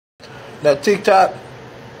Now TikTok,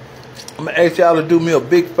 I'm gonna ask y'all to do me a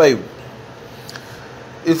big favor.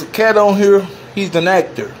 It's a cat on here. He's an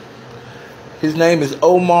actor. His name is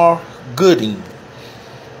Omar Gooding.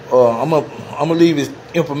 I'm gonna leave his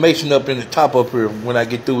information up in the top up here when I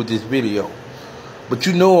get through with this video. But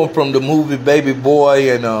you know him from the movie Baby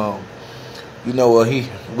Boy, and he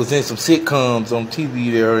was in some sitcoms on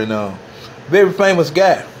TV there, and very famous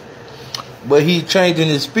guy. But he's changing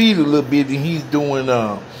his speed a little bit, and he's doing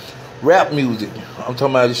rap music. I'm talking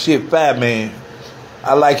about the shit Fat Man.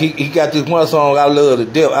 I like he got this one song I love to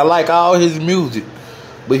death. I like all his music,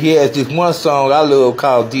 but he has this one song I love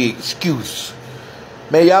called The Excuse.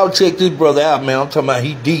 Man, y'all check this brother out, man. I'm talking about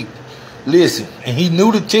he deep. Listen, and he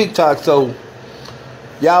new to TikTok, so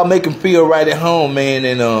y'all make him feel right at home, man,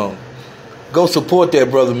 and go support that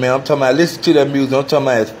brother, man. I'm talking about listen to that music. I'm talking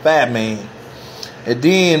about it's Fat Man. And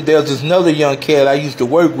then there's this another young cat I used to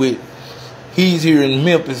work with. He's here in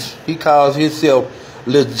Memphis. He calls himself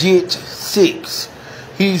Legit 6.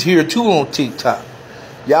 He's here too on TikTok.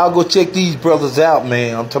 Y'all go check these brothers out,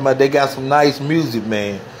 man. I'm talking about they got some nice music,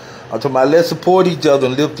 man. I'm talking about let's support each other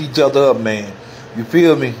and lift each other up, man. You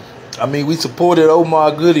feel me? I mean, we supported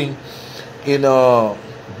Omar Gooding in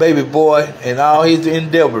Baby Boy and all his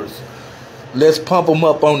endeavors. Let's pump him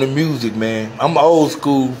up on the music, man. I'm old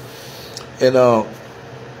school, and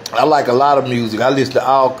I like a lot of music. I listen to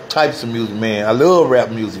all types of music, man. I love rap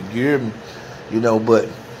music, you hear me? But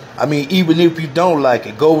I mean, even if you don't like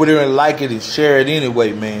it, go over there and like it and share it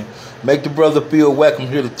anyway, man. Make the brother feel welcome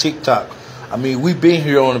here to TikTok. I mean, we been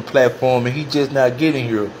here on the platform, and he just not getting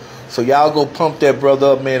here. So y'all go pump that brother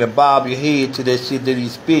up, man, and bob your head to that shit that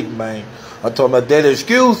he's spitting, man. I'm talking about that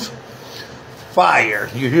excuse. Fire.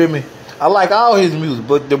 You hear me? I like all his music,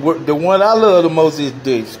 but the one I love the most is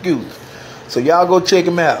The Excuse. So y'all go check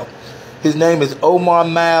him out. His name is Omar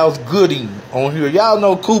Miles Gooding on here. Y'all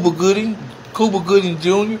know Cuba Gooding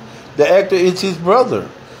Jr. The actor is his brother.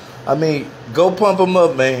 I mean, go pump him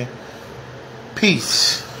up, man.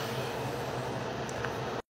 Peace.